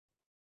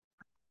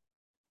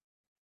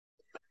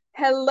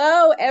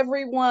Hello,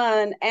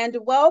 everyone, and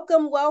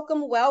welcome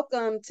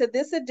to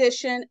this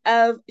edition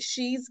of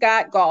She's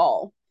Got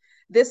Gall.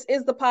 This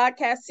is the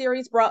podcast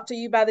series brought to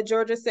you by the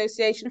Georgia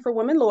Association for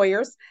Women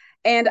Lawyers,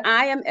 and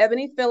I am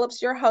Ebony Phillips,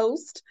 your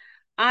host.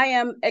 I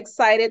am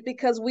excited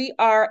because we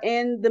are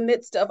in the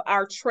midst of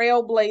our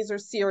Trailblazer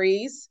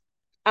series,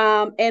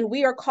 and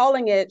we are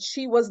calling it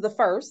She Was the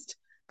First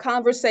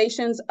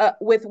Conversations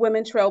with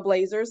Women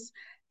Trailblazers.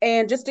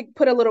 And just to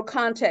put a little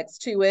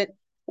context to it,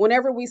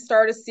 whenever we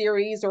start a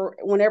series or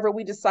whenever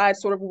we decide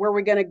sort of where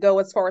we're going to go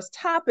as far as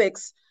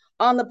topics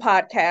on the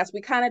podcast,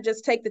 we kind of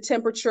just take the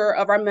temperature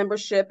of our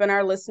membership and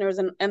our listeners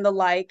and the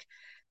like.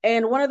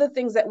 And one of the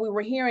things that we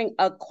were hearing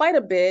quite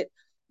a bit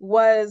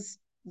was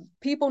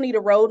people need a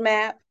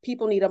roadmap,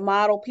 people need a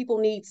model, people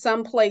need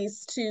some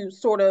place to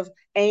sort of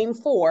aim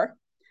for.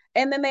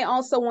 And then they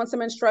also want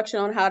some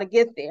instruction on how to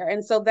get there.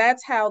 And so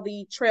that's how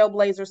the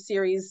Trailblazer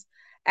series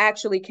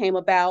actually came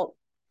about.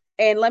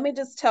 And let me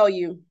just tell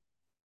you,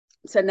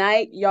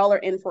 tonight, y'all are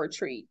in for a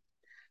treat.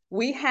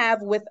 We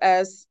have with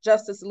us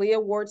Justice Leah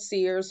Ward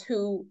Sears,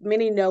 who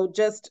many know,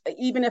 just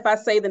even if I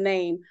say the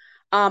name,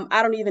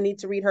 I don't even need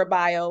to read her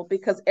bio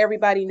because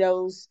everybody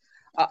knows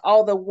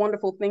all the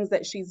wonderful things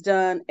that she's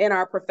done in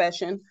our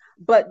profession.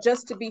 But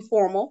just to be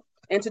formal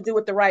and to do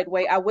it the right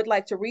way, I would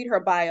like to read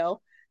her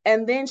bio.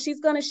 And then she's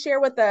going to share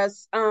with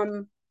us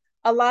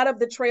a lot of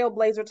the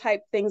trailblazer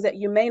type things that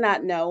you may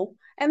not know,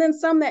 and then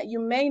some that you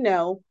may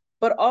know,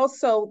 but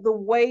also the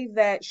way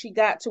that she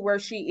got to where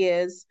she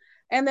is.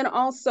 And then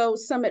also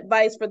some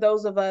advice for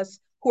those of us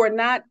who are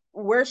not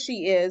where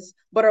she is,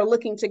 but are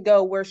looking to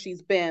go where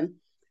she's been.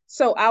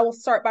 So I will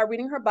start by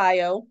reading her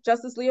bio.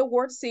 Justice Leah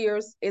Ward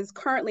Sears is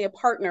currently a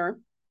partner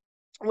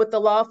with the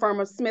law firm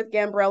of Smith,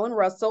 Gambrell, and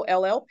Russell,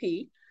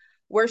 LLP,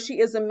 where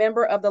she is a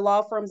member of the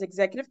law firm's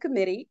executive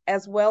committee,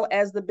 as well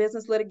as the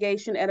business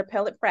litigation and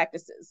appellate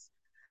practices.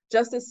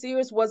 Justice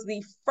Sears was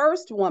the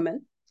first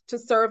woman to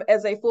serve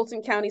as a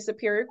Fulton County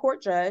Superior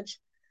Court judge.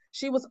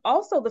 She was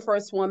also the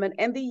first woman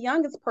and the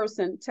youngest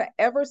person to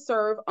ever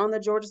serve on the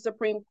Georgia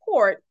Supreme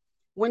Court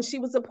when she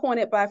was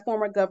appointed by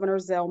former Governor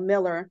Zell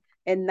Miller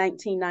in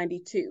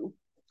 1992.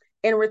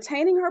 In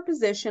retaining her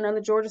position on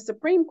the Georgia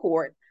Supreme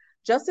Court,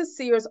 Justice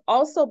Sears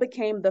also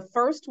became the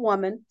first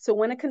woman to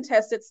win a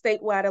contested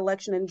statewide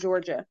election in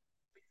Georgia.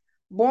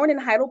 Born in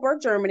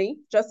Heidelberg, Germany,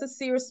 Justice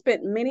Sears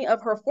spent many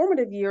of her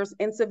formative years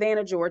in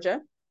Savannah,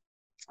 Georgia.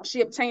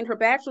 She obtained her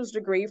bachelor's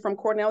degree from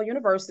Cornell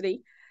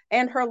University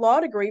and her law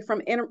degree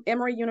from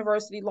Emory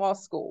University Law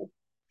School.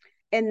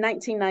 In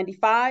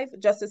 1995,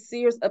 Justice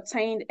Sears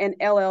obtained an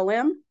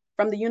LLM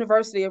from the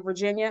University of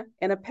Virginia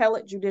in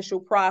appellate judicial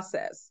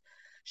process.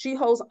 She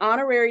holds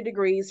honorary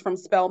degrees from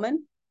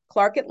Spelman,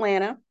 Clark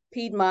Atlanta,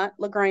 Piedmont,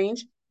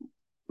 LaGrange,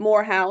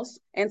 Morehouse,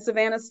 and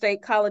Savannah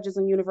State Colleges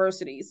and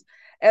Universities,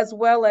 as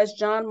well as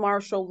John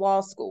Marshall Law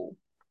School.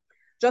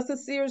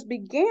 Justice Sears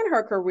began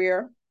her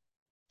career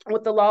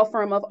with the law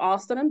firm of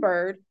Austin and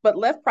Bird, but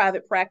left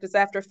private practice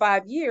after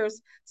 5 years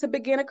to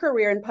begin a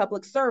career in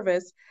public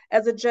service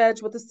as a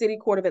judge with the City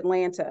Court of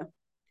Atlanta.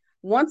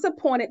 Once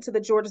appointed to the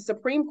Georgia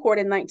Supreme Court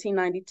in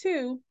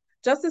 1992,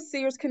 Justice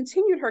Sears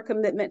continued her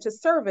commitment to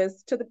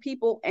service to the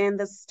people and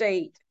the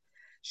state.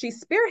 She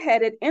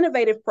spearheaded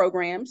innovative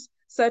programs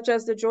such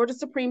as the Georgia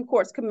Supreme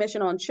Court's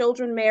Commission on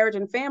Children, Marriage,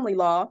 and Family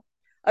Law,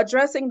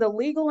 addressing the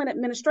legal and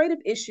administrative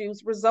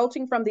issues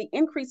resulting from the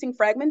increasing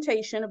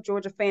fragmentation of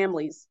Georgia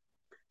families.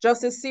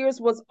 Justice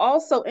Sears was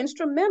also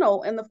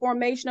instrumental in the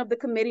formation of the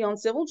Committee on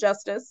Civil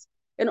Justice,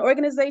 an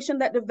organization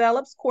that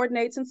develops,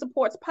 coordinates, and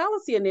supports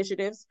policy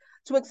initiatives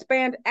to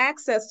expand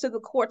access to the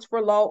courts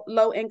for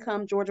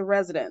low-income Georgia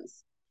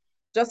residents.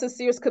 Justice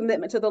Sears'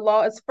 commitment to the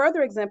law is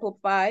further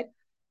exemplified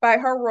by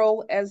her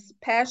role as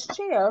past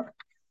chair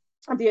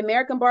of the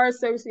American Bar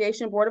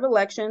Association Board of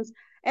Elections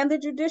and the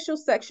judicial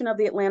section of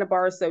the Atlanta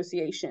Bar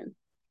Association,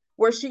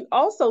 where she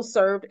also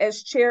served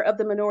as chair of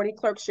the Minority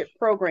Clerkship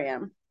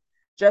Program.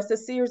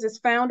 Justice Sears is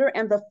founder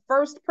and the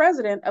first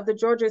president of the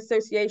Georgia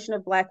Association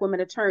of Black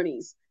Women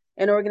Attorneys,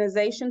 an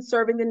organization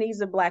serving the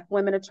needs of Black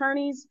women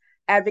attorneys,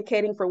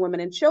 advocating for women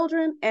and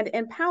children, and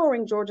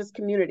empowering Georgia's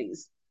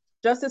communities.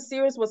 Justice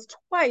Sears was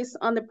twice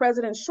on the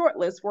president's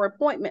shortlist for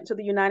appointment to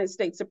the United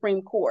States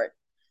Supreme Court.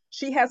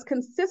 She has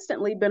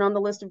consistently been on the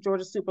list of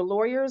Georgia super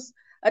lawyers,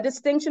 a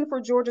distinction for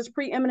Georgia's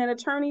preeminent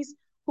attorneys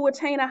who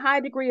attain a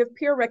high degree of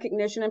peer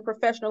recognition and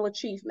professional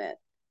achievement.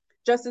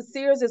 Justice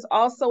Sears is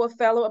also a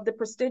fellow of the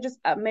prestigious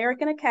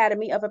American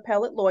Academy of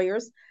Appellate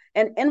Lawyers,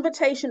 an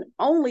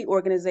invitation-only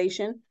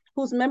organization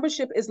whose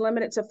membership is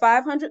limited to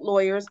 500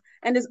 lawyers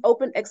and is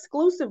open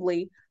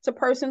exclusively to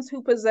persons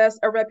who possess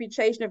a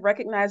reputation of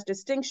recognized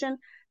distinction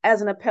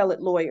as an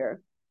appellate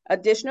lawyer.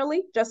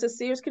 Additionally, Justice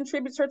Sears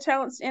contributes her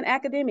talents in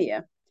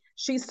academia.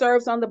 She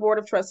serves on the Board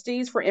of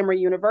Trustees for Emory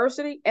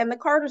University and the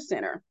Carter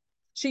Center.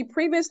 She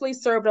previously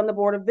served on the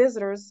Board of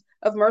Visitors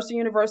of Mercer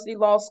University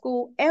Law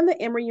School and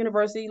the Emory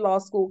University Law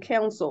School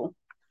Council.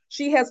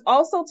 She has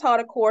also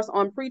taught a course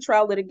on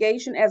pretrial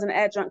litigation as an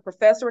adjunct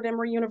professor at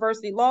Emory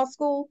University Law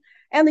School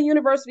and the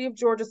University of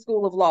Georgia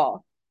School of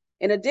Law.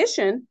 In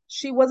addition,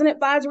 she was an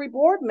advisory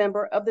board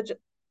member of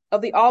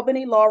the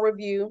Albany Law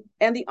Review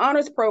and the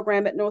honors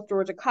program at North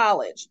Georgia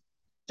College.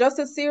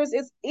 Justice Sears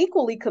is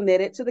equally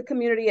committed to the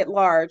community at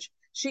large.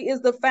 She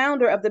is the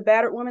founder of the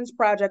Battered Women's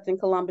Project in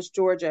Columbus,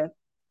 Georgia.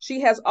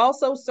 She has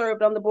also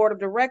served on the board of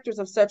directors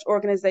of such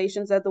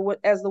organizations as the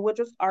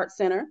Woodruff Art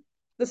Center,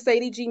 the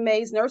Sadie G.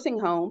 Mays Nursing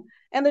Home,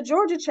 and the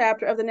Georgia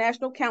chapter of the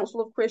National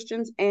Council of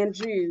Christians and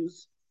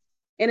Jews.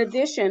 In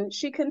addition,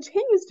 she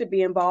continues to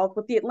be involved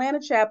with the Atlanta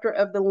chapter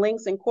of the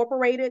Links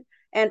Incorporated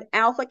and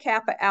Alpha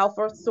Kappa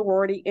Alpha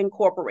Sorority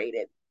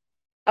Incorporated.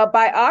 A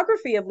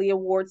biography of Leah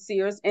Ward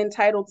Sears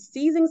entitled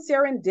Seizing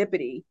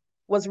Serendipity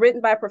was written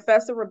by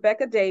Professor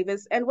Rebecca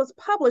Davis and was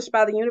published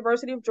by the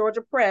University of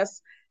Georgia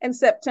Press in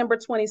September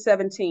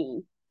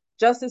 2017.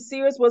 Justice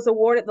Sears was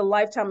awarded the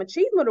Lifetime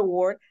Achievement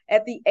Award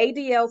at the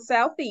ADL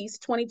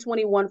Southeast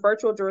 2021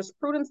 Virtual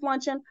Jurisprudence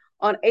Luncheon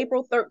on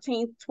April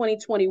 13,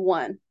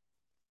 2021.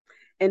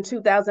 In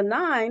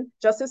 2009,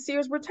 Justice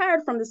Sears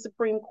retired from the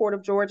Supreme Court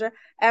of Georgia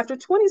after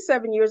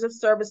 27 years of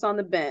service on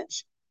the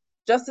bench.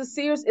 Justice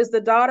Sears is the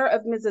daughter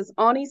of Mrs.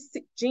 Ani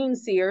Jean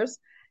Sears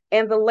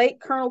and the late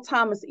Colonel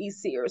Thomas E.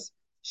 Sears.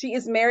 She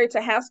is married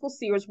to Haskell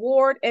Sears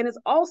Ward and is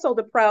also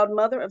the proud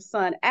mother of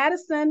son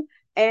Addison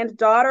and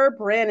daughter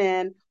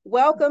Brennan.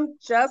 Welcome,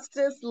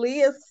 Justice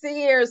Leah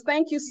Sears.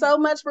 Thank you so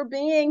much for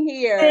being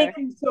here. Thank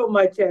you so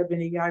much,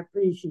 Ebony. I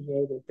appreciate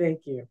it.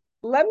 Thank you.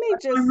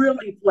 I'm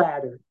really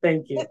flattered.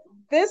 Thank you.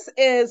 This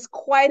is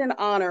quite an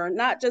honor,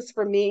 not just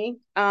for me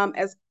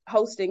as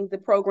hosting the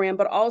program,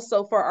 but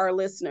also for our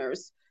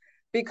listeners,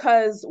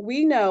 because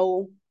we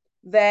know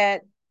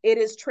that it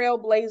is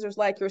trailblazers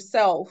like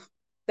yourself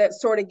that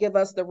sort of give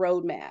us the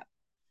roadmap.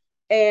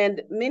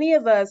 And many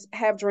of us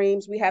have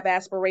dreams, we have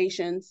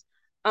aspirations,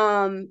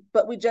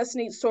 but we just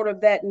need sort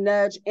of that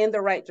nudge in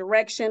the right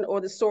direction,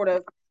 or the sort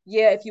of,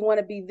 yeah, if you want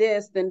to be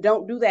this, then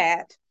don't do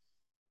that,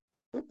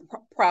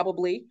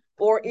 probably.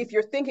 Or if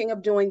you're thinking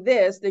of doing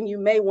this, then you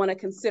may want to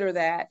consider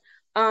that.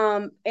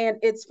 And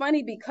it's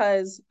funny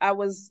because I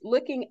was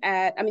looking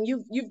at, I mean,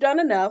 you've done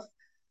enough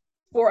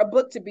for a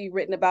book to be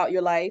written about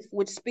your life,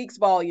 which speaks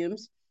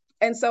volumes.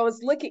 And so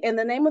it's looking, and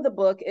the name of the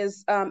book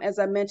is, as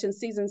I mentioned,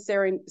 Seizing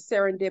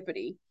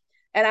Serendipity.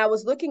 And I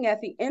was looking at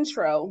the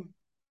intro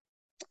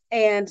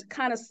and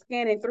kind of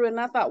scanning through it, and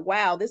I thought,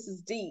 wow, this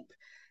is deep.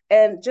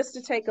 And just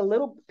to take a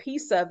little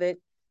piece of it,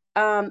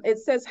 it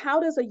says,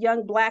 how does a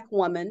young Black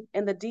woman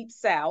in the Deep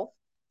South,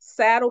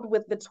 saddled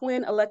with the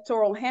twin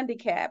electoral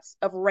handicaps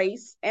of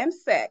race and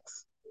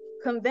sex,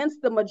 convince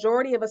the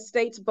majority of a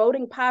state's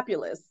voting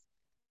populace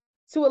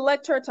to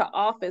elect her to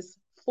office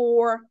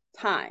 4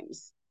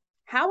 times?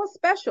 How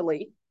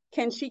especially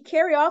can she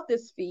carry off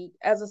this feat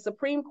as a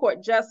Supreme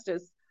Court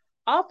justice,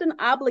 often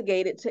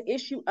obligated to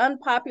issue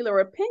unpopular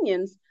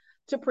opinions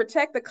to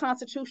protect the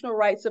constitutional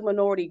rights of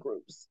minority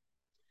groups?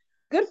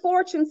 Good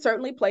fortune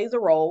certainly plays a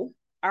role.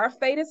 Our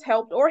fate is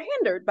helped or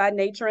hindered by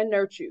nature and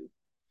nurture,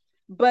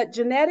 but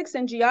genetics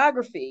and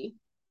geography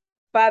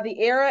by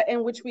the era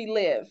in which we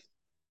live.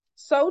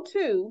 So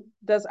too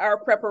does our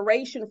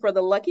preparation for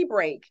the lucky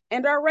break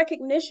and our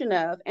recognition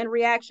of and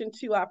reaction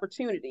to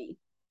opportunity.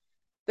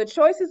 The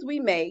choices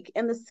we make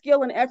and the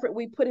skill and effort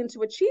we put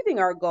into achieving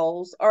our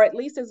goals are at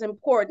least as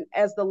important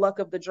as the luck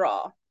of the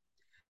draw.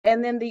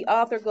 And then the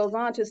author goes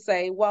on to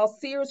say, while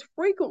Sears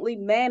frequently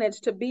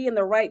managed to be in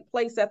the right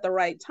place at the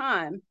right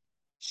time,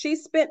 she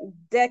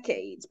spent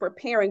decades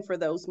preparing for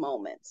those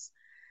moments.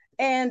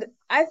 And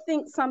I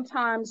think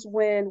sometimes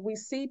when we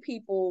see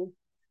people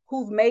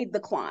who've made the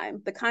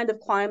climb, the kind of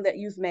climb that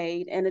you've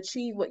made, and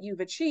achieve what you've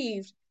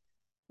achieved,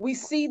 we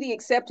see the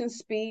acceptance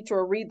speech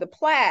or read the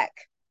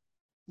plaque.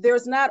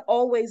 There's not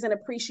always an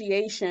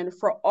appreciation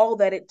for all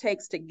that it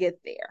takes to get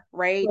there,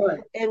 right?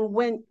 And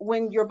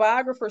when your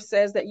biographer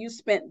says that you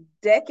spent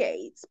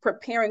decades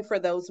preparing for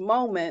those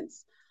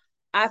moments,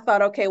 I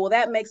thought, okay, well,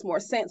 that makes more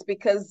sense,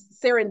 because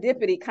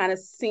serendipity kind of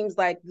seems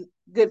like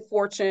good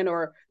fortune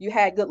or you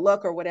had good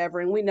luck or whatever.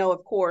 And we know,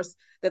 of course,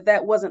 that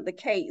that wasn't the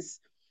case.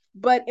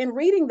 But in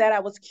reading that, I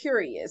was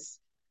curious.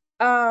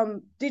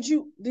 Did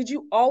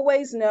you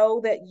always know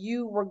that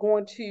you were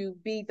going to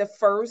be the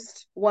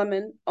first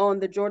woman on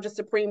the Georgia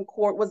Supreme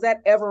Court? Was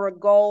that ever a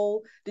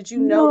goal? Did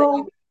you know that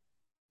you?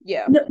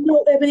 Yeah.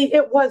 No, Ebony,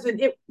 it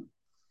wasn't.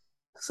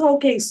 So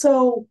okay,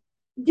 so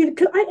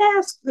I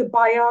asked the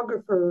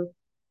biographer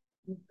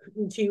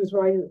when she was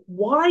writing,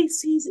 why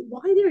season?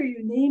 Why are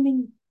you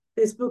naming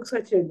this book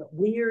such a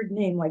weird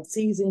name like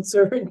Seizing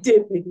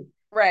Serendipity?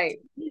 Right.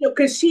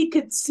 Because she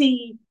could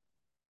see.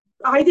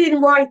 I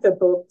didn't write the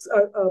book.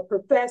 A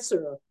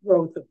professor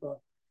wrote the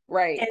book.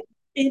 Right.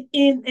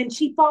 And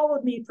she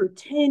followed me for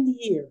 10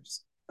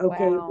 years,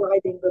 okay, wow,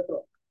 writing the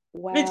book.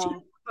 Wow. And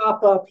she'd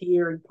pop up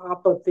here and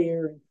pop up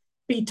there and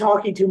be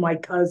talking to my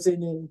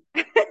cousin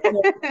and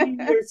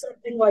or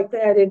something like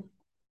that.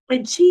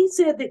 And she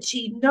said that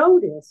she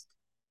noticed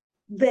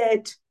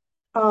that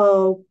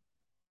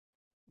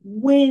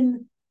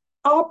when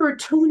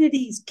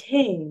opportunities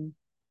came,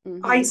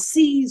 I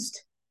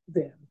seized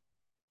them.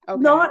 Okay.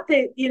 Not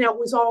that, it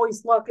was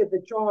always luck of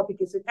the draw,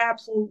 because it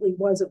absolutely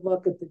wasn't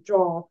luck of the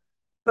draw.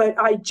 but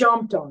I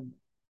jumped on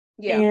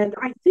it. Yeah. And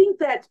I think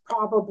that's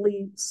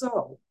probably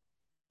so.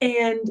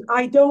 And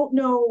I don't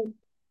know,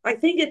 I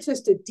think it's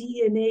just a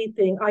DNA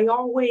thing. I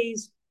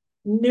always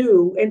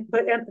knew,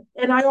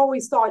 and I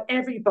always thought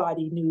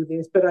everybody knew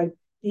this, but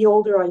the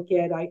older I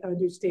get, I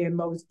understand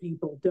most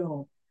people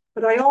don't.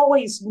 But I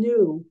always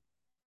knew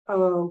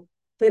uh,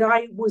 that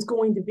I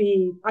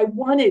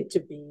wanted to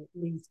be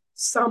at least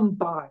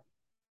somebody.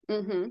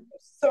 Mm-hmm.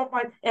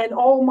 Somebody, and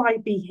all my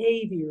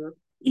behavior,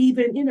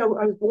 even, I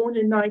was born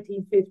in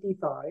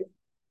 1955.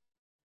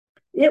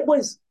 It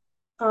was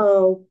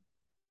uh,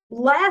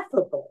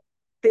 laughable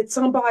that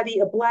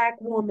a black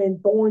woman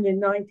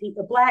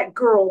a black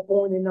girl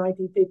born in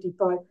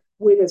 1955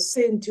 would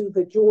ascend to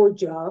the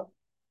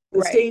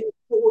Right. state of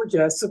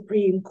Georgia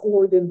Supreme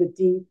Court in the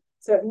D.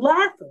 So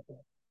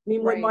laughable. I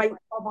mean, Right.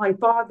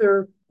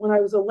 when I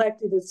was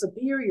elected as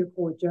Superior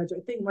Court judge,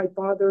 I think my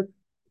father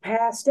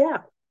passed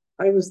out.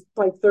 I was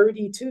like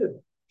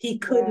 32. He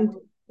couldn't,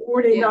 Wow.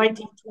 born in Yeah.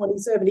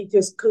 1927, he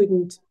just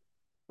couldn't,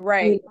 you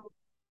Right.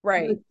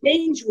 Right. the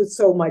change was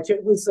so much.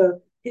 It was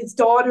his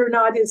daughter,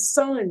 not his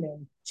son,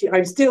 and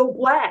I'm still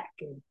black,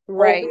 and all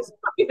Right. this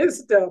kind of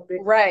stuff.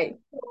 Right.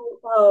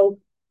 So,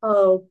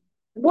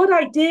 what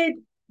I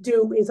did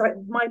do is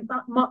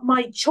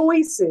my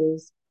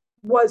choices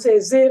was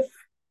as if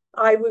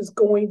I was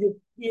going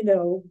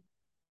to,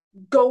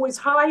 go as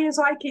high as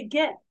I could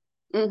get.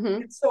 Mm-hmm.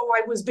 And so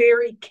I was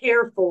very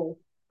careful.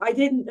 I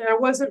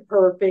wasn't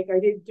perfect. I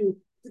didn't do,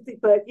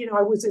 but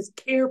I was as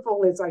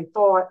careful as I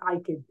thought I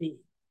could be,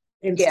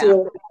 and Yeah.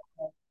 still,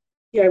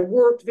 yeah, I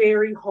worked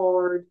very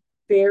hard,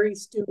 very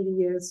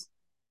studious.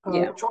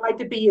 Yeah. Tried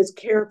to be as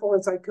careful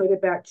as I could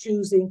about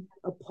choosing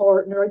a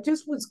partner. I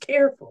just was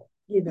careful.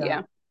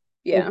 Yeah.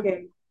 Yeah.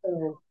 Okay,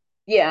 so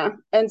Yeah.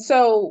 And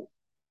so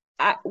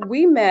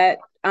we met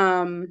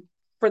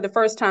for the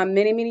first time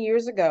many, many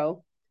years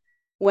ago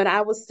when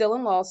I was still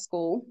in law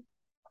school.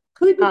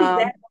 couldn't be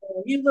that Um,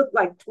 long. You look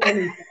like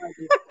 25.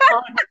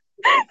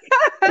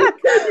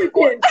 It couldn't have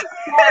been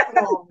that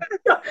long.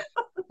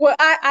 well,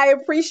 I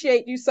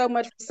appreciate you so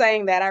much for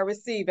saying that. I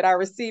receive it. I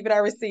receive it. I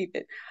receive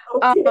it.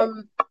 Okay,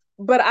 Um,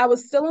 but I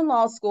was still in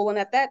law school, and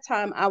at that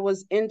time, I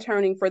was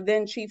interning for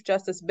then Chief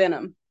Justice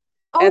Benham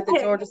at the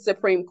okay. Georgia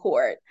Supreme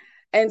Court.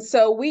 And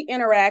so we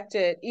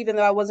interacted, even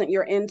though I wasn't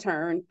your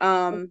intern,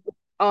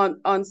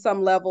 on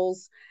some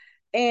levels.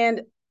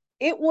 And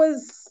it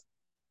was,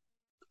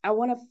 I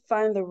want to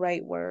find the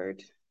right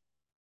word.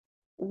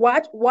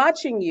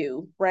 Watching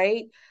you,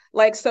 right?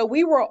 Like so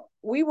we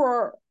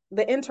were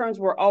the interns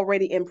were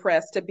already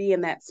impressed to be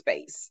in that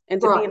space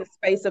and to be in Right. a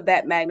space of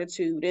that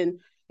magnitude. And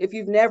if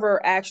you've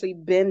never actually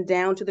been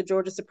down to the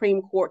Georgia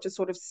Supreme Court to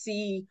sort of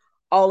see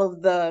all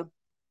of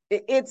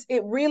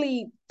it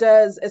really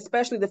does,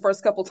 especially the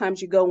first couple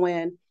times you go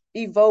in,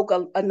 evoke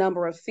a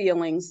number of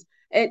feelings.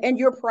 And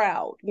you're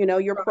proud,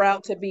 you're Right.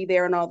 proud to be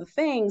there and all the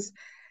things.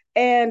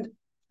 And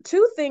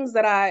two things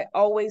that I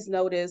always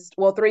noticed,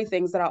 well, three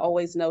things that I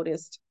always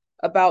noticed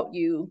about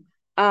you,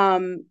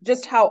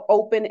 just how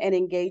open and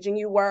engaging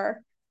you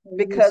were, This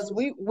because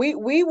was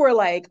we were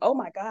like, oh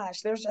my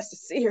gosh, there's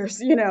Justice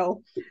Sears.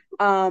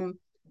 Um,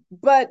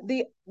 but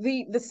the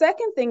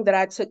second thing that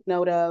I took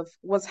note of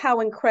was how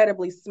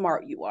incredibly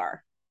smart you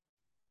are.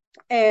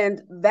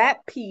 And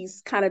that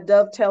piece kind of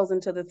dovetails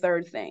into the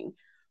third thing,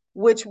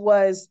 which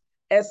was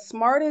as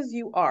smart as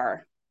you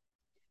are,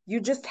 you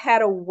just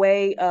had a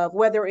way of,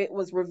 whether it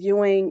was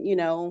reviewing,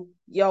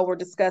 y'all were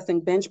discussing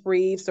bench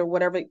briefs or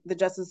whatever the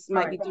justice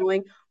might be right.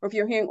 doing, or if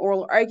you're hearing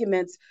oral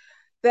arguments.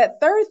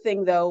 That third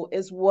thing, though,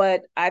 is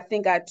what I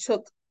think I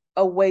took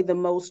away the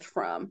most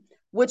from,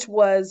 which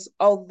was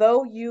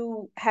although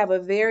you have a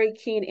very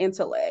keen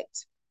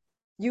intellect,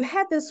 you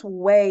had this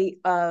way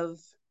of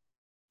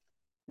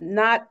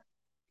not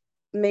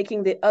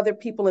making the other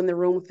people in the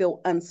room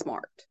feel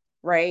unsmart,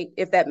 right?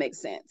 If that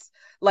makes sense.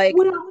 Like,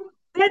 Well,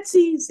 that's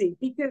easy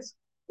because,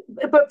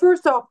 but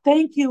first off,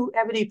 thank you,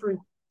 Ebony, for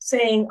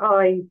saying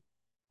I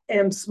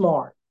am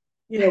smart,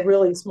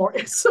 really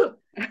smart. So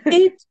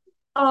it,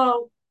 uh,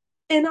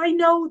 and I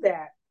know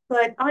that,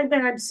 but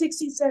I'm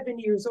 67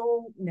 years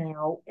old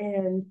now,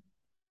 and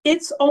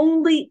it's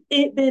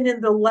been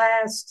in the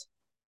last,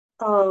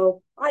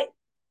 I,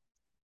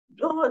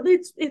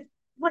 it's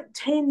like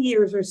 10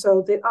 years or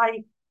so that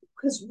I,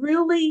 because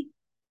really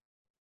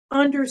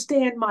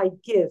understand my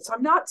gifts.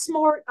 I'm not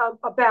smart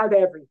about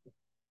everything.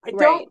 I right.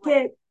 don't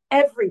get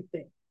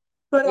everything,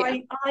 but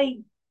Yeah.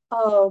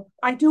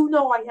 I do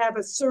know I have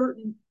a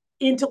certain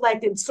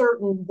intellect in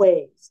certain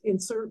ways, in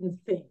certain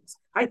things.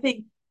 I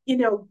think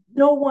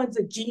no one's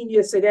a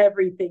genius at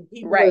everything.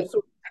 People are Right.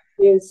 sort of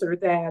this or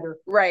that, or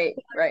Right.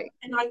 Right.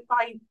 and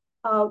I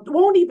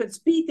won't even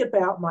speak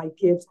about my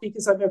gifts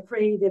because I'm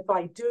afraid if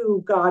I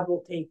do, God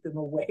will take them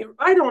away.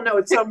 I don't know.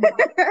 It's some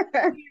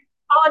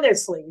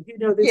honestly,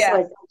 this Yeah.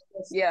 like I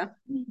just Yeah.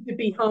 need to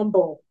be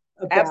humble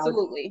about it.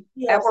 Absolutely.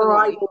 Yeah, or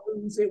I Absolutely.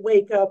 will lose it,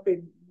 wake up,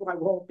 and I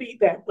won't be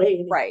that way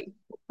anymore. Right.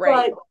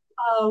 Right.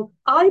 But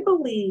I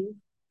believe,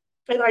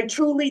 and I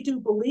truly do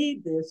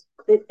believe this,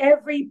 that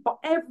every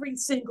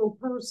single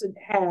person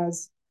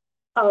has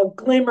a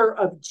glimmer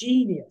of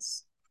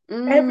genius.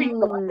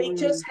 Everybody, they Mm.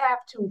 just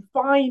have to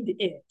find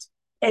it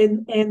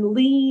and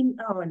lean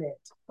on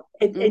it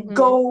and Mm-hmm.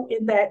 go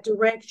in that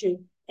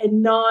direction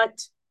and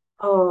not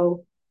uh,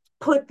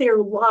 put their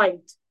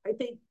light. I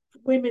think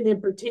women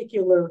in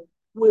particular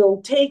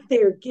will take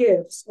their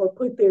gifts or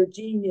put their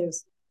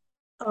genius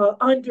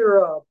under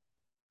a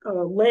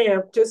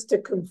lamp just to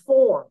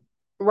conform,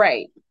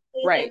 Right.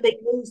 and Right. they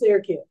lose their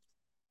gift.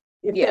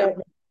 If Yeah. that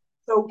makes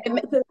so,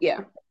 the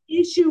Yeah.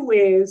 issue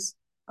is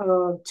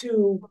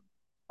to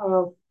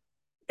uh,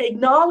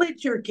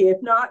 acknowledge your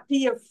gift, not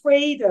be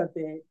afraid of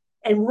it,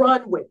 and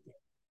run with it.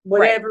 Right.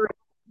 Whatever,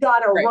 you got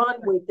to Right.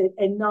 run with it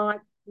and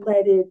not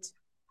let it,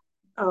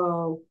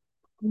 uh,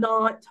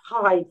 not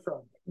hide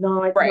from it,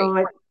 Right.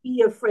 not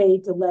be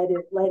afraid to let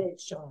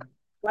it shine.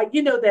 Like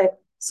that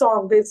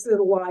song, "This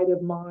Little Light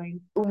of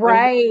Mine."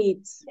 Right.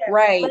 Yeah, let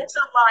Right.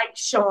 the light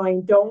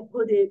shine. Don't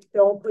put it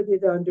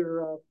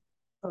under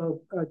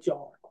a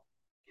jar.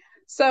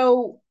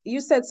 So you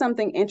said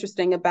something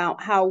interesting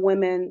about how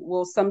women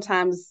will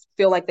sometimes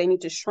feel like they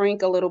need to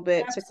shrink a little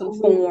bit to Absolutely.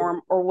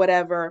 conform or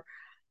whatever.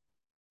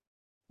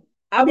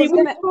 I I was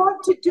mean, we're gonna,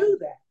 taught to do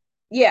that.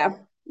 yeah,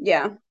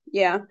 yeah,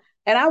 yeah.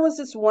 And I was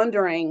just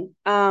wondering,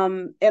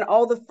 in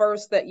all the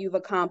firsts that you've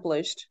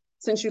accomplished,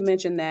 since you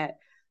mentioned that,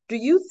 do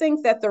you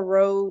think that the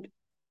road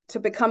to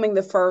becoming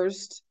the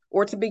first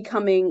or to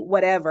becoming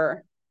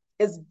whatever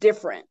is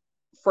different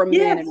for men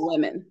Yes, and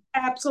women?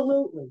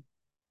 absolutely.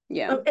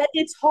 Yeah.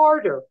 It's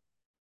harder,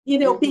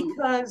 Hmm.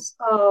 because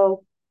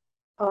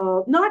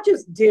not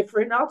just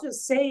different. I'll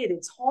just say it.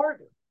 It's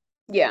harder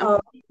Yeah.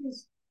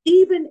 because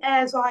even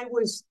as I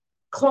was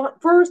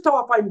first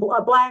off, I'm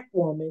a black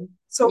woman,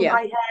 so Yeah.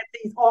 I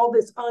had all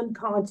this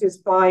unconscious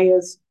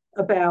bias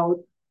about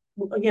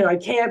I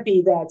can't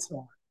be that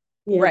smart,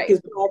 Right. because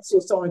blacks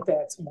just aren't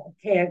that smart.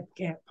 Can't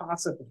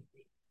possibly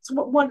be.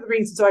 So one of the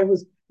reasons I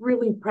was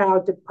really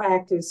proud to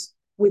practice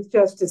with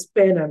Justice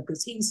Benham,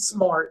 because he's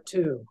smart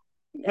too.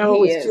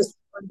 Oh, He it's is. just,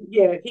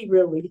 yeah, he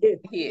really is.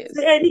 He is.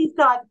 And he's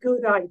got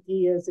good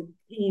ideas and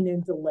keen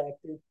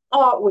intellect.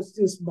 Oh, it was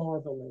just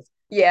marvelous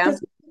Yeah.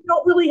 because you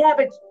don't really have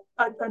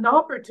an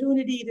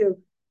opportunity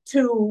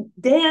to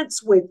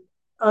dance with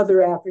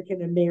other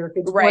African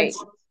Americans Right.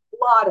 once,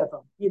 a lot of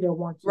them,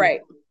 once you.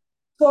 Right.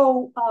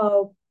 So,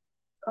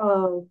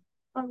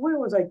 where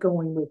was I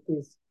going with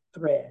this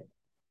thread?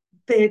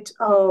 That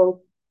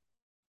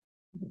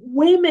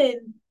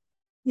women,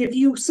 if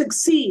you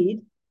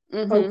succeed,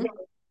 okay,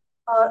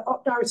 Hmm.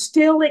 are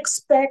still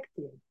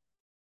expected,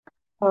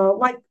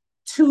 like,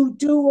 to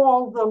do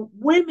all the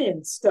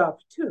women stuff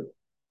too.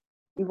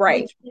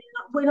 Right. Which,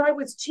 when I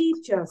was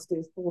Chief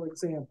Justice, for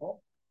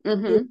example,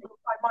 Hmm.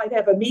 I might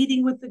have a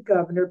meeting with the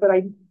governor, but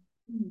I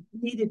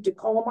needed to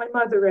call my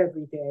mother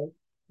every day,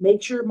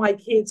 make sure my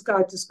kids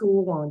got to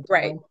school on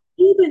Right. time.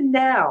 Even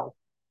now,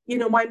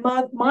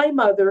 my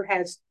mother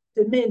has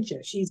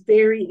dementia. She's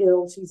very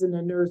ill. She's in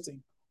a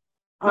nursing.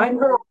 I'm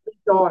her Oh, only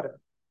daughter.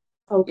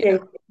 yeah. Okay,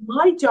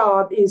 my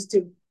job is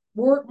to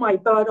work my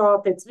butt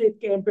off at Smith,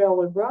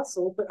 Gambrell, and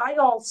Russell, but I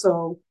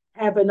also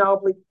have an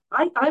obligation.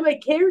 I'm a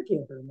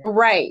caregiver now,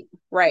 Right.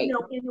 Right.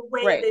 in a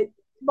way Right. that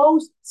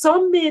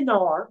some men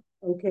are,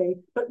 okay,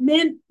 but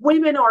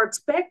women are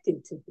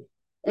expected to be.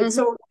 And Hmm.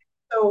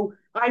 so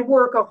I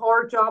work a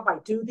hard job. I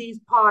do these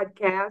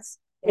podcasts,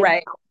 and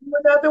Right. I'll do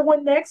another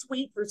one next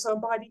week for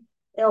somebody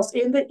else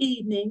in the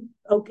evening,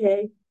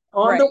 okay,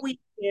 on the Right.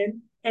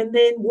 weekend, and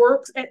then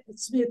works at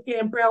Smith,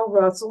 Gambrell,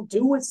 Russell,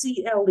 do a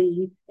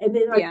CLE, and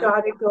then I've Yeah.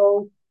 got to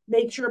go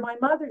make sure my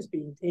mother's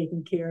being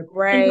taken care of in a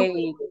Right.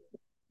 way.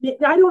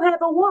 I don't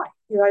have a wife.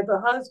 I have a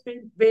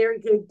husband, very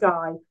good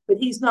guy, but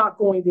he's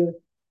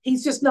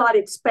just not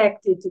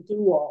expected to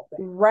do all that.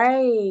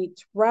 Right.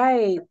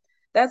 Right.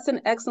 That's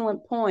an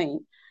excellent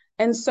point.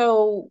 And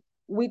so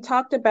we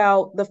talked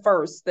about the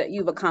first that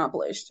you've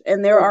accomplished,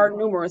 and there are Right.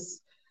 numerous.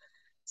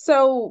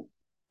 So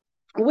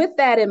with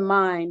that in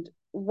mind,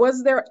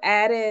 was there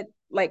added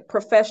like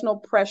professional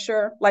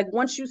pressure? Like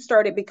once you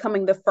started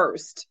becoming the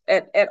first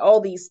at all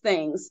these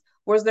things,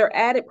 was there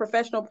added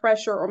professional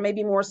pressure or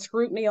maybe more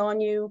scrutiny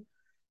on you,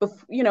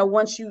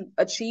 once you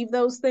achieve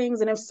those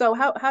things? And if so,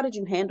 how did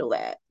you handle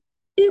that?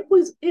 It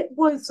was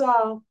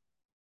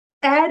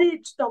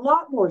added a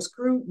lot more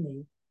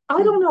scrutiny.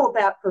 I don't Mhm. know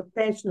about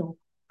professional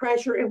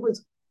pressure. It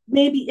was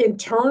maybe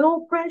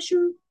internal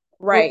pressure,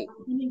 Right,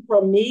 coming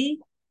from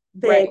me,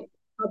 that right.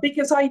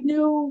 because I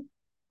knew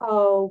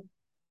uh,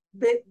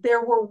 that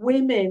there were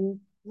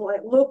women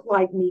that looked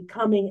like me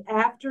coming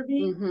after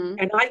me, Hmm.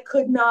 and I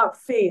could not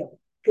fail,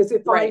 because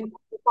Right,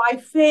 if I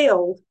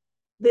failed,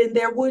 then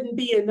there wouldn't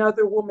be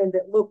another woman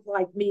that looked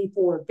like me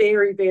for a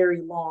very, very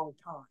long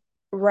time.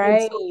 And so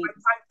right,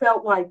 I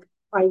felt like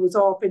I was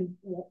often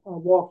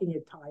walking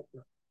a tightrope.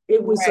 right.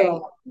 It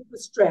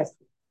was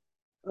stressful.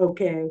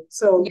 Okay,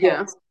 so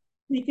Yeah, yes,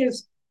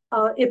 because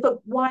if a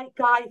white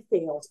guy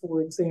fails,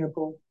 for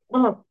example,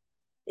 not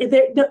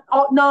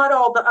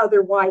all the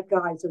other white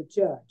guys are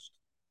judged.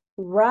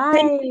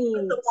 Same thing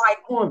with the right,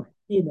 white woman,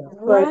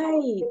 but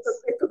right.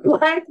 if a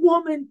black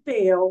woman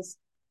fails,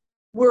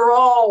 we're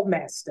all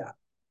messed up.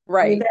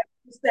 I mean, Right.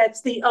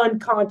 that's the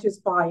unconscious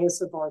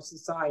bias of our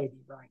society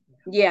right now.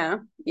 Yeah.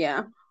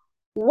 Yeah.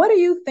 What do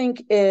you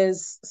think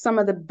is some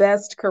of the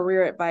best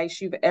career advice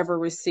you've ever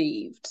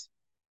received?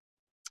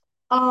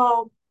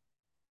 Um,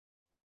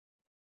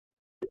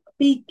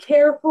 be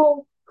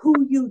careful who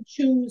you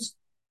choose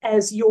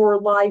as your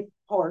life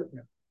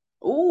partner,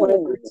 whether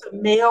Ooh. it's a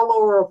male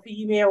or a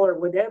female or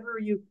whatever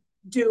you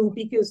do,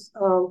 because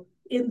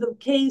in the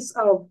case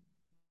of,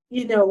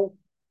 you know,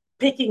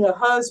 picking a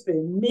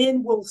husband,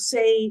 men will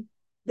say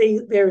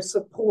they're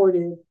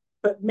supportive,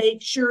 but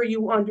make sure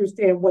you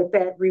understand what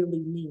that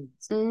really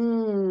means.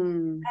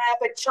 Mm.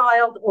 Have a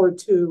child or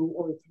two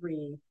or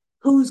three.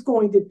 Who's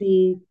going to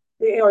be,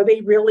 are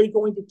they really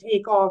going to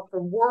take off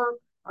from work?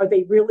 Are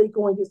they really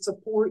going to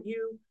support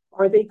you?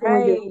 Are they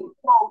going to, Right.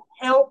 quote,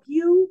 help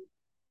you,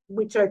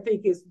 which I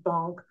think is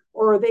bunk?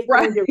 Or are they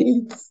Right.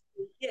 going to,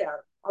 yeah,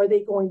 are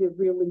they going to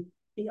really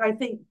be? I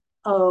think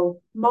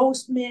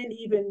most men,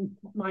 even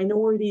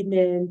minority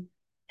men,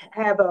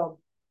 have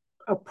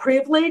a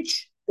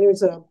privilege.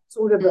 There's a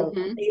sort of a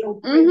Mm-hmm. male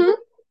Mm-hmm. privilege.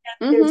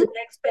 There's Mm-hmm. an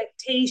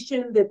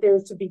expectation that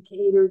there's to be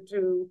catered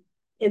to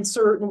in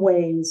certain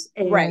ways,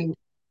 Right. and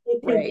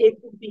Right.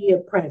 it can be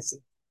oppressive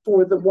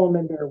for the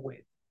woman they're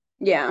with.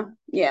 Yeah.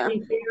 Yeah. Be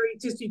very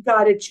just you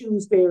got to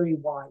choose very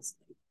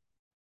wisely.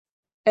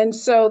 And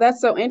so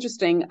that's so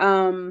interesting.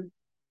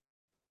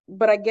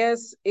 But I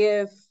guess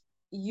if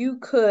you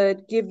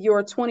could give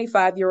your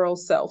 25-year-old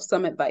self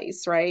some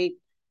advice, right?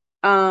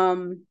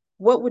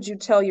 What would you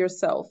tell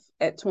yourself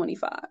at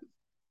 25?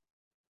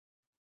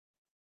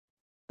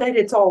 That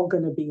it's all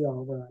going to be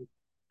all right.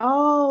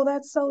 Oh,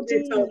 that's so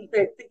It's all, deep.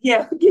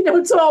 yeah,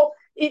 it's all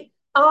it.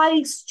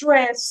 I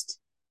stressed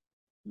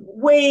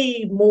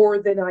way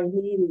more than I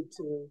needed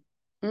to.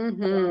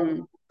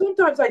 Mm-hmm.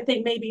 Sometimes I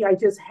think maybe I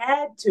just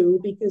had to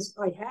because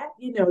I had,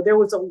 there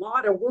was a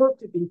lot of work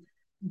to be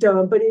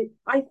done. But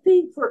I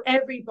think for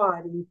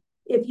everybody,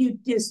 if you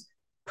just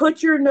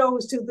put your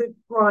nose to the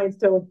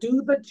grindstone,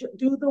 do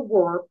the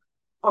work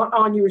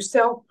on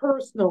yourself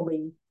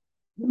personally,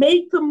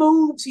 make the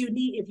moves you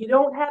need. If you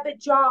don't have a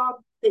job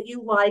that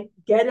you like,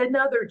 get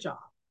another job.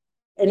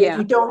 And if Yeah,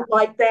 you don't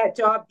like that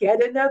job,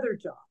 get another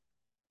job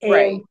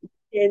right.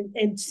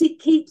 and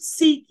keep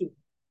seeking.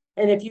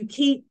 And if you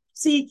keep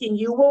seeking,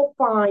 you will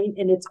find,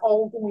 and it's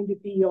all going to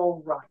be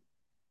all right.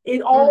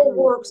 It all Mm.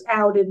 works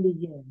out in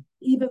the end,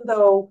 even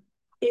though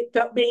it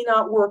may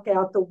not work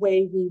out the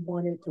way we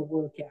want it to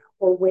work out,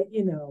 or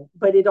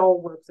but it all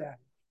works out.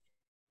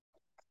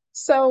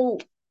 So,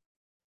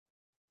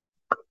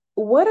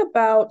 what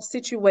about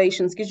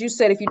situations? Because you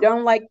said if you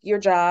don't like your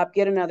job,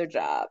 get another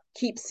job.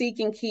 Keep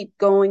seeking, keep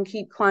going,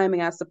 keep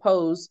climbing, I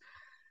suppose.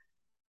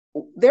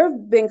 There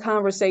have been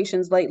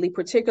conversations lately,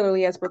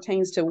 particularly as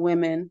pertains to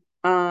women,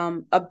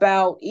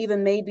 about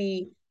even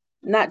maybe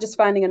not just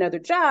finding another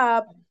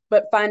job,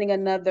 but finding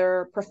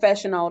another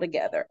profession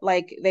altogether.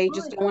 Like they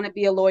just Right. don't want to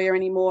be a lawyer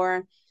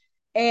anymore.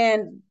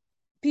 And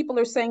people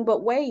are saying,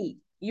 but wait,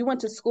 you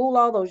went to school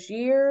all those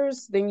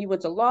years, then you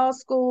went to law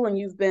school, and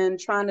you've been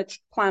trying to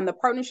climb the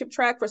partnership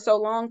track for so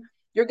long.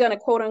 You're going to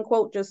quote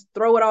unquote just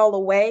throw it all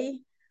away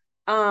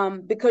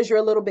because you're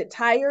a little bit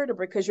tired or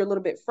because you're a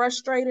little bit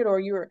frustrated or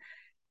you're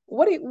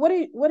what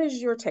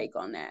is your take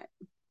on that?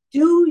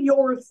 Do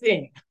your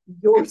thing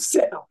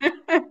yourself.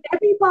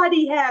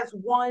 Everybody has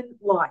one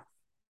life.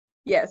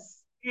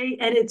 Yes. Okay?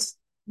 And it's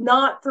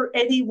not for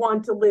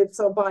anyone to live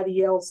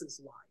somebody else's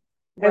life.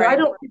 And I Right.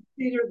 don't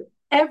consider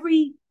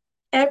every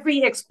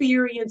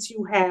experience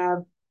you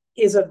have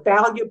is a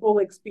valuable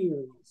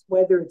experience,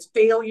 whether it's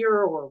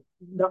failure or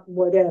not,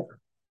 whatever.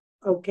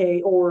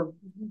 Okay, or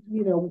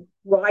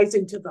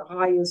rising to the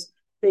highest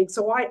thing.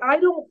 So I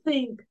don't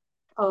think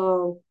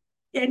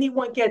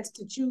anyone gets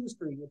to choose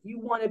for you. If you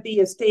want to be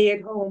a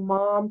stay-at-home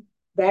mom,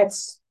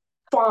 that's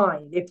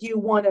fine. If you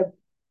want to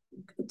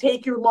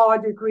take your law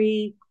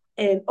degree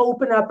and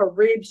open up a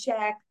rib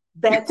shack,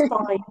 that's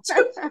fine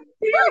too.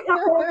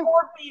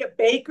 Or be a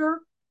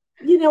baker.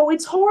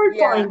 It's hard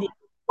Yeah. finding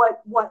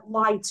what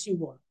lights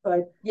you up.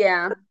 But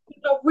Yeah.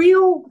 a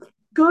real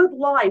good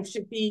life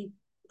should be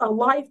a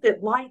life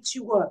that lights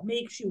you up,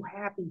 makes you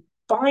happy.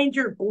 Find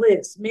your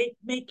bliss.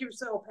 Make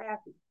yourself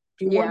happy.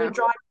 If you want to Yeah.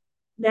 drive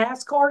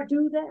NASCAR,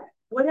 do that.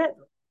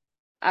 Whatever.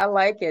 I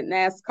like it,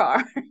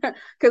 NASCAR,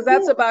 because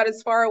that's Yeah. about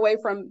as far away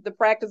from the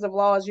practice of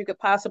law as you could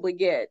possibly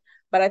get.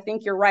 But I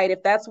think you're right.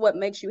 If that's what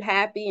makes you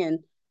happy and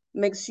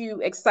makes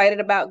you excited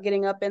about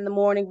getting up in the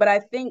morning. But I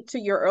think to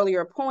your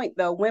earlier point,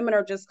 though, women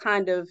are just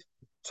kind of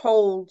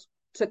told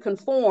to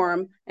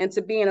conform and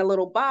to be in a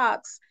little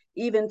box,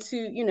 even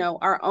to,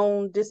 our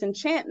own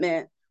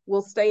disenchantment,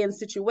 will stay in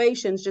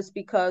situations just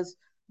because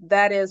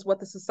that is what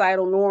the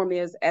societal norm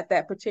is at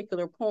that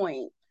particular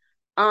point.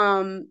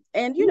 And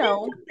Men do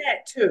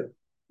that too.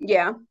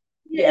 yeah, And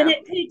yeah,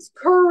 it takes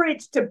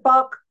courage to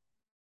buck,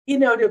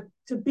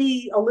 to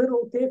be a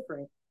little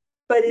different.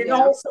 But it yeah,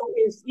 also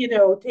is,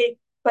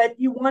 but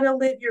you want to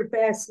live your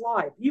best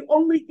life. You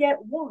only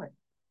get one.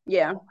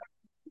 yeah,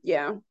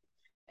 yeah.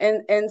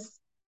 And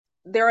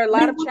there are a I lot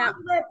mean, of when I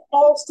left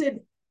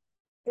Alston,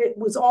 it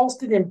was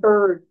Alston and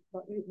Bird.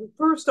 we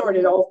first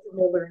started Alston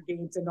Miller and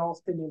Gaines and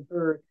Alston and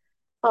Bird,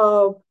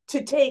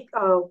 to take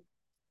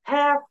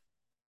half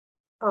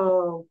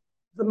the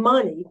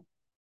money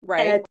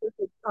Right. at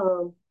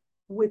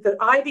with the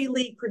Ivy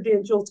League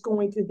credentials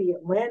going to the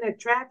Atlanta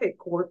traffic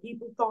court.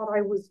 People thought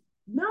I was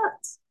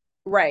nuts,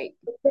 Right.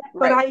 but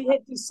Right. I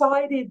had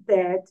decided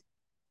that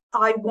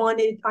I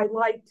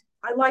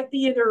liked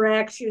the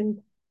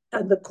interaction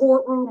in the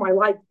courtroom. I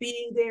liked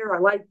being there. I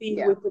liked being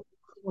Yeah. with the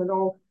people and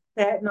all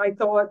that. And I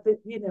thought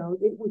that,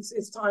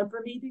 it's time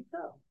for me to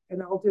go.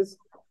 And I'll just,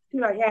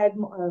 I had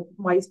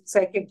my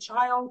second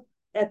child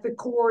at the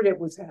court. It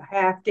was a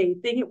half day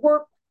thing. It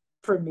worked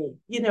for me.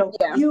 Yeah.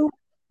 You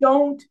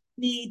don't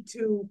need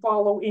to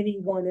follow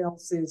anyone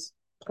else's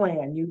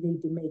plan. You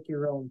need to make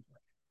your own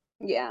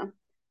plan. Yeah.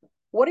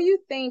 What do you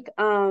think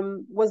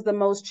was the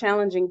most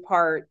challenging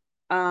part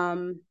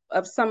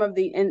of some of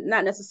the, and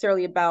not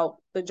necessarily about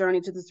the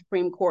journey to the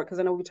Supreme Court, because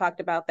I know we talked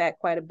about that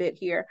quite a bit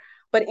here,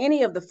 but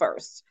any of the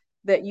firsts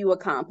that you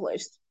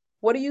accomplished?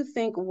 What do you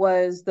think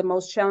was the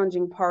most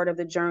challenging part of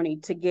the journey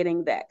to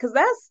getting that? Because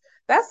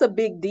that's a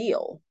big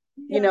deal.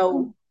 You Yeah.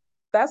 know,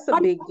 that's a I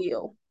big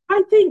deal.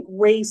 I think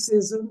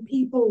racism,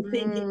 people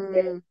thinking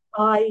that Mm,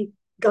 I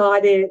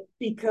got it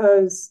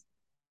because,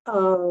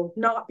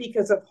 not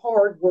because of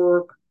hard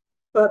work,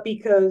 but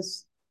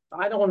because,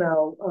 I don't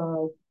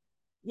know,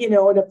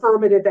 an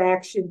affirmative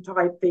action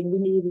type thing. We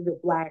needed a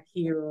black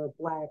here or a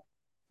black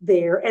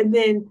there. And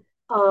then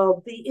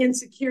the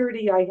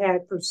insecurity I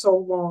had for so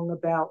long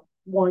about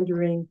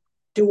wondering,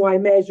 do I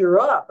measure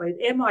up?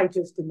 Am I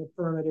just an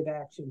affirmative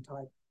action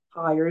type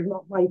hire? And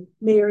I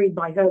married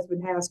my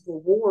husband,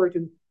 Haskell Ward,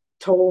 who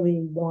told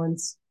me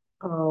once,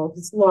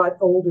 he's a lot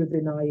older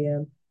than I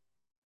am,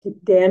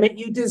 damn it,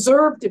 you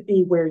deserve to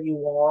be where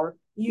you are.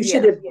 You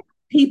should yeah. have,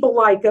 people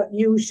like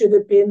you should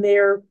have been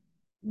there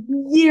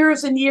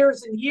years and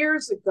years and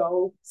years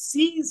ago.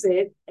 Seize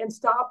it and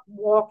stop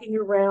walking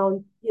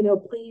around,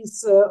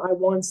 please, I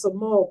want some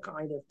more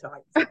kind of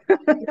type.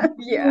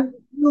 Yeah.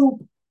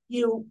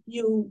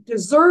 You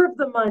deserve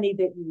the money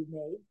that you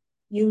make.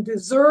 You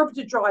deserve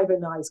to drive a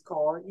nice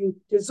car. You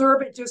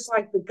deserve it just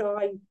like the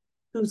guy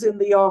who's in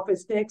the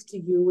office next to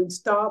you, and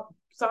stop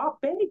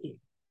begging.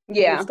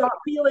 Yeah. Stop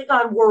feeling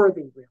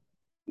unworthy, really.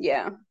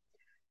 Yeah.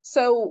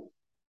 So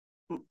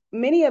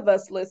many of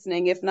us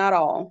listening, if not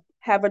all,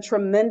 have a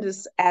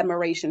tremendous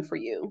admiration for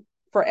you,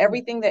 for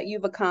everything that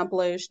you've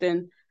accomplished,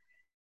 and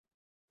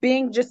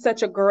being just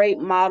such a great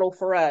model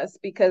for us,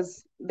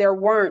 because there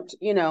weren't,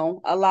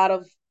 a lot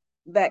of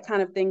that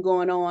kind of thing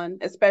going on,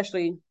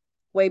 especially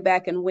way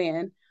back and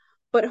when.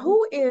 But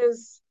who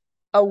is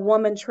a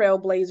woman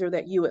trailblazer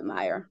that you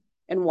admire,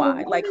 and A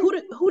why? Like,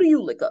 woman, who do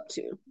you look up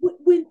to?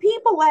 when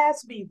people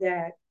ask me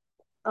that,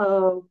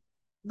 uh,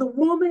 the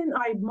woman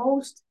I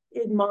most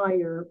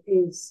admire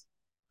is,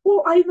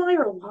 well, I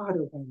admire a lot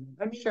of women.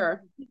 I mean,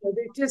 Sure. they're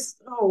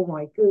just, oh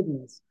my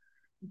goodness.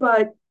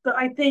 But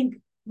I think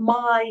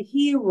my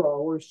hero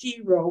or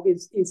shero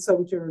is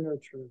Sojourner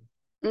Truth.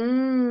 She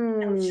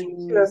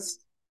Mm,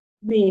 just,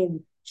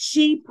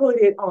 she put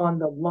it on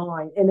the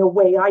line in a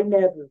way I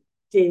never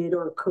did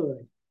or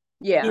could.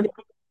 You yeah. know,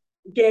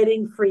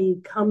 getting free,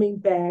 coming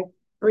back,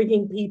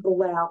 bringing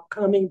people out,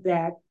 coming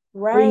back,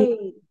 bringing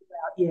Right.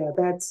 out. Yeah,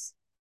 that's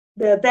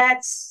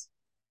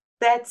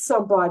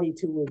somebody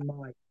to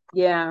admire.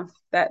 Yeah,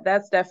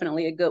 that's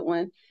definitely a good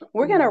one.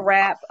 We're Yeah, gonna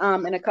wrap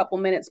in a couple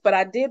minutes, but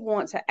I did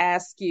want to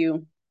ask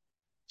you,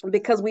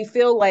 because we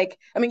feel like,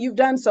 I mean, you've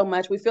done so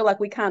much, we feel like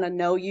we kind of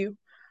know you.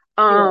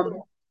 yeah.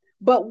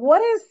 But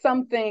what is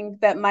something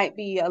that might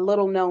be a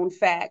little known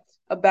fact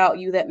about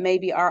you that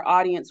maybe our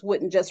audience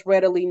wouldn't just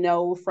readily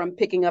know from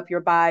picking up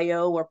your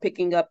bio or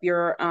picking up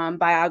your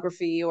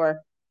biography,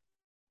 or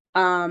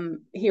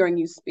hearing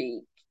you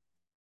speak?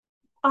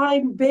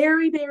 I'm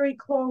very, very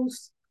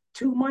close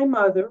to my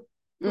mother,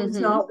 who's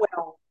Mm-hmm. not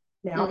well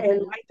now,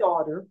 and Mm-hmm. my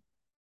daughter.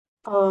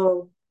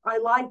 Uh, I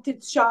like to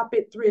shop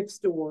at thrift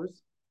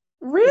stores.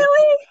 Yeah,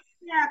 Really?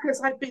 yeah,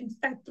 because I've been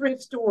at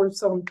thrift stores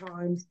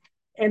sometimes,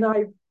 and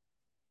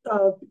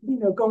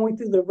going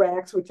through the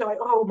racks, which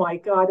oh my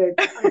God, a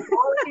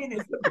bargain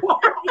is a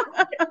bargain.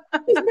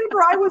 Just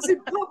remember, I was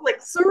in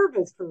public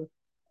service for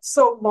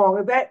so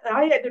long that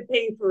I had to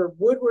pay for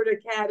Woodward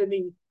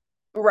Academy,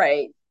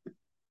 Right.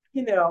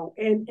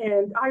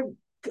 and I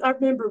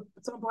remember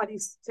somebody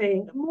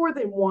saying more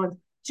than once,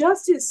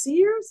 Justice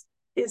Sears,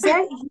 is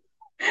that you?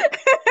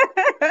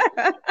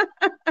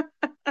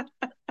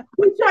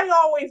 Which I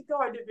always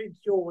kind of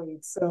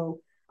enjoyed.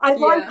 So I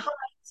like Yeah. high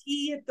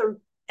tea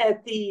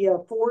at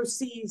the Four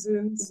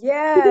Seasons.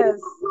 There's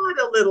Yes. a lot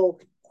of little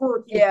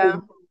quirky Yeah.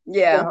 things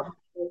Yeah. about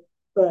it,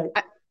 but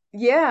I-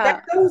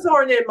 yeah. those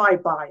aren't in my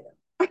bio.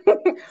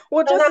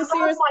 Well, And Justice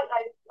Sears.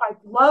 I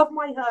love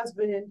my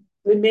husband.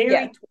 Been Yeah.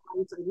 married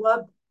twice. I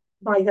love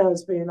my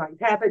husband. I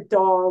have a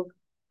dog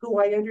who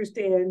I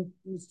understand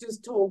was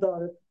just told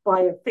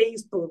by a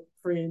Facebook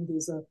friend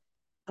is a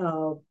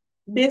uh,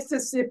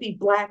 Mississippi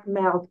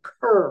blackmouth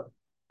cur. See,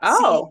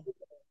 Oh.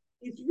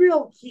 he's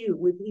real cute.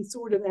 He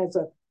sort of has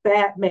a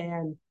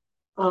Batman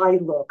eye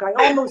look. I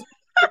almost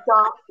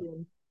adopt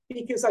him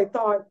because I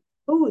thought,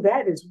 oh,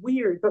 that is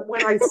weird. But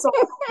when I saw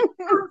the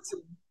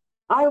person,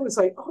 I was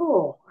like,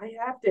 oh, I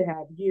have to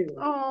have you.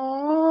 Yeah,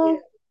 Oh,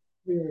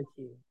 really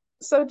cute.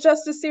 so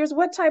Justice Sears,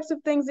 what types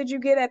of things did you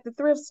get at the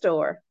thrift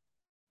store?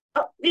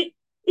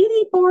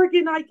 Any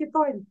bargain I could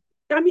find.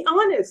 I mean,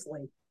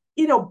 honestly,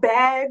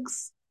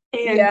 bags.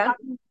 And Yeah.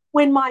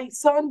 when my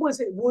son was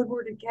at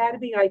Woodward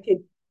Academy, I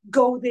could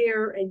go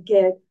there and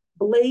get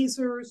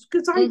blazers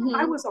because I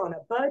Mm-hmm. was on a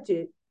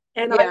budget,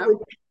 and Yeah.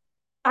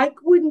 I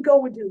wouldn't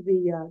go into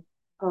the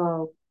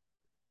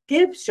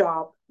gift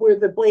shop where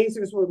the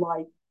blazers were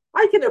like,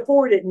 I can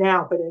afford it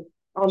now, but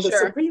on the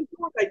Sure. Supreme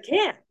Court, I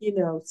can't.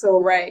 So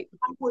Right.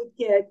 I would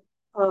get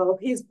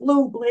his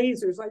blue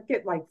blazers. I'd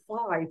get like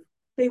five.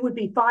 They would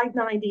be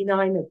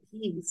 $5.99 a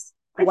piece.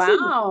 I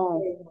shouldn't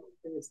Wow. pay like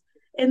this.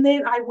 And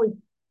then I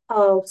would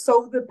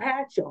sew the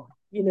patch on,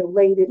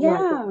 late at night.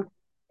 Yeah.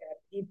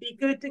 You'd be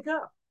good to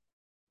go.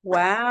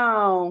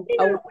 Wow.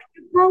 Oh, When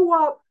you grow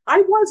up,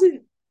 I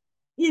wasn't,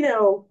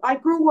 I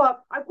grew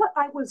up,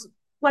 I was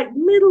like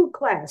middle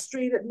class,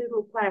 straight up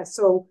middle class.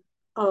 So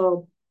uh,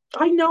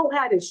 I know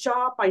how to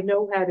shop. I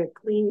know how to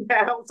clean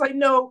house. I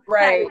know how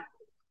to right.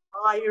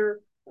 hire.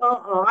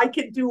 I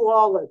can do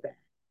all of that.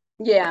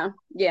 Yeah.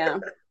 Yeah.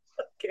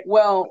 Okay.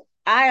 Well,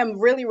 I am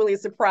really, really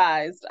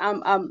surprised.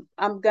 I'm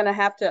gonna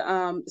have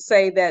to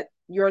say that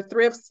your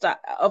thrift stop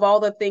of all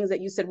the things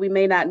that you said we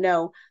may not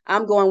know,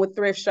 I'm going with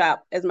thrift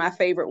shop as my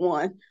favorite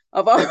one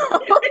of all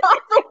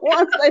the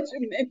ones that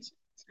you mentioned.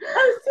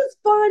 It's just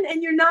fun,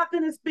 and you're not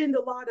going to spend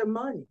a lot of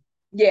money.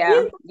 Yeah,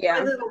 You buy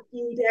yeah, little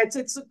doodads.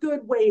 It's a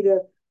good way to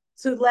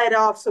let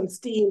off some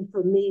steam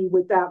for me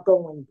without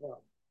going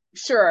broke.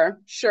 sure,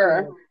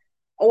 sure.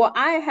 Yeah. Well,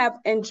 I have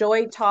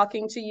enjoyed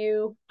talking to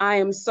you. I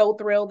am so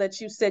thrilled that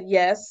you said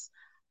yes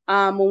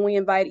when we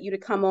invited you to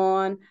come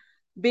on.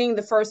 Being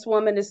the first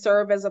woman to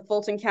serve as a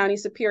Fulton County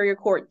Superior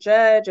Court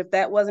judge, if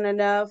that wasn't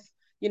enough,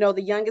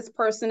 the youngest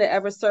person to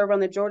ever serve on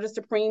the Georgia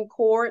Supreme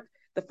Court,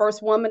 the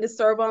first woman to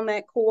serve on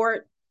that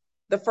court,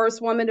 the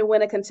first woman to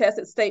win a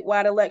contested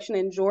statewide election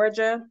in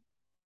Georgia,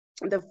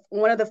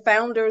 one of the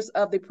founders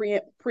of the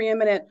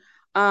preeminent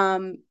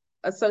um,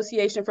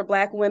 Association for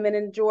Black Women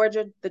in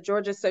Georgia, the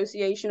Georgia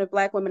Association of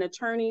Black Women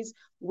Attorneys.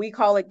 We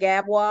call it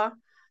GABWA.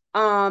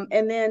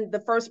 And then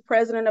the first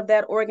president of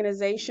that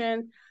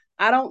organization.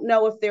 I don't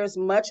know if there's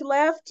much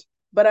left,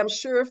 but I'm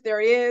sure if there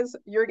is,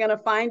 you're going to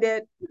find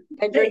it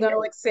and you're going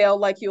to excel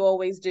like you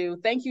always do.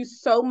 Thank you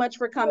so much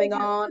for coming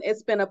on.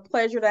 It's been a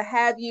pleasure to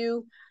have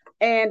you.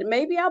 And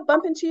maybe I'll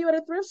bump into you at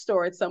a thrift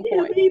store at some Yeah,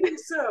 point. maybe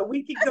so.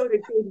 We could go to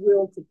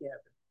Goodwill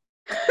together.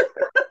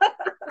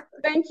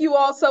 Thank you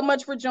all so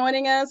much for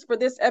joining us for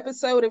this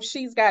episode of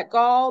She's Got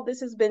Gall.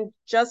 This has been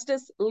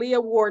Justice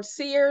Leah Ward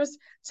Sears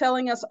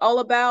telling us all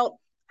about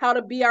how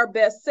to be our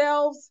best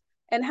selves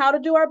and how to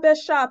do our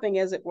best shopping,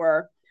 as it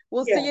were.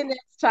 We'll see Yeah. you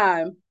next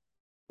time.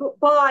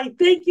 Bye.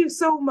 Thank you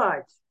so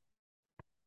much.